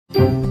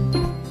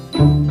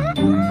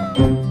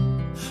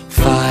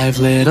Five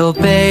little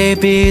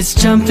babies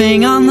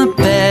jumping on the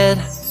bed.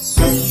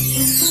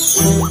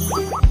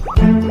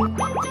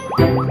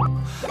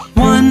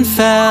 One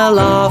fell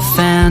off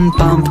and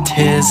bumped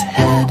his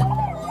head.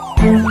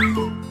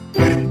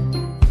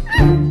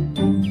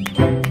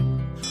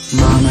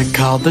 Mama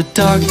called the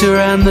doctor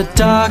and the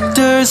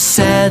doctor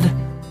said,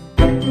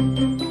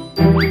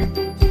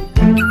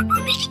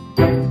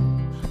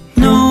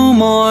 no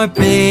more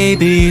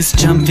babies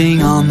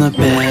jumping on the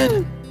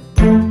bed.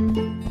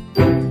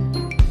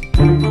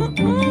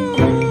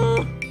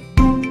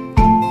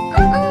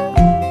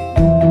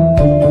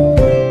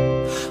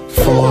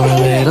 Four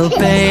little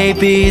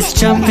babies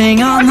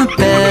jumping on the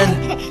bed.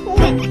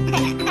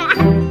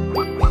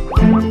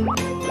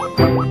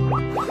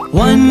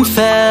 One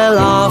fell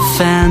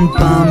off and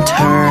bumped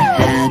her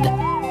head.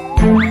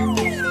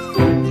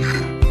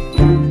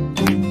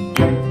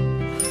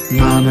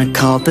 Mama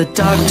called the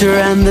doctor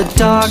and the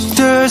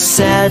doctor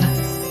said,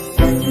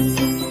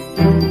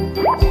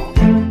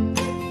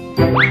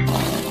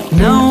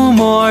 no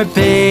more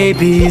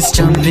babies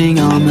jumping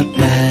on the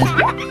bed.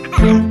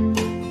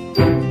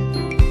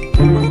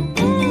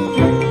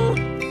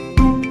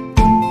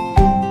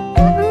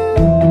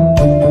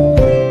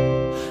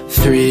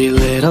 Three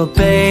little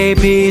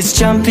babies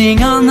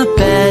jumping on the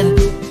bed.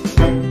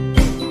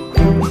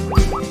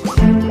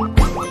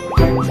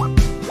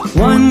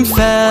 One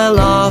fell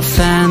off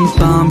and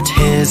bumped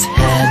his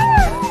head.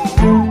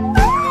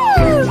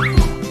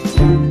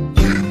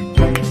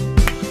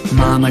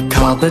 Mama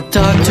called the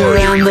doctor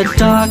and the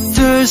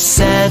doctor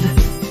said,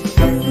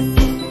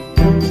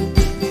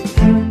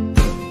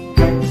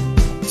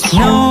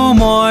 no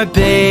more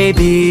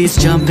babies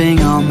jumping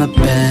on the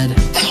bed.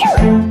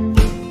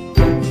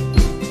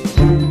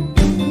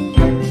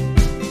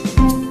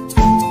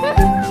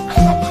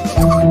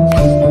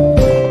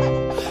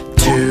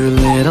 Two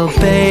little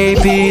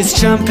babies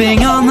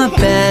jumping on the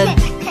bed.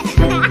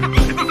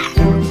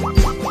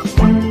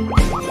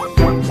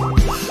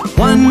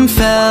 One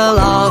fell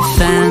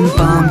off and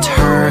bumped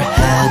her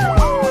head.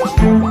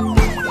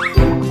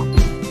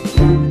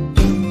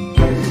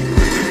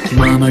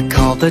 Mama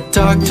called the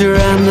doctor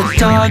and the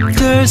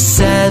doctor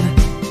said,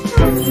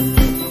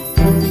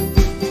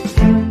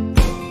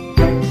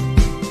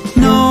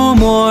 no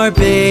more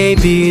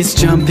babies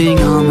jumping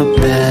on the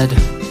bed.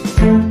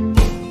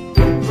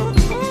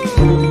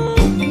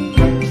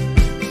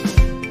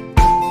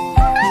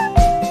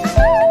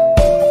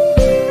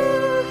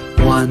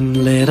 One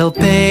little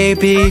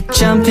baby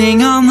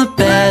jumping on the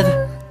bed.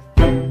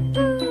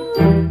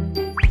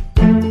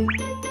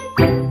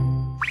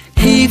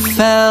 He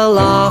fell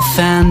off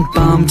and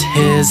bumped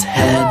his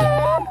head.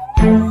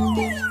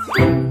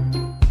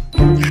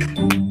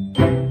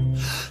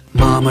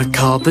 Mama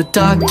called the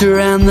doctor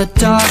and the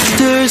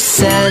doctor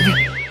said,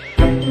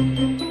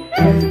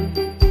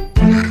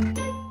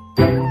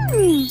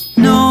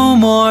 no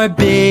more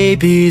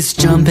babies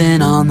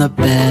jumping on the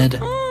bed.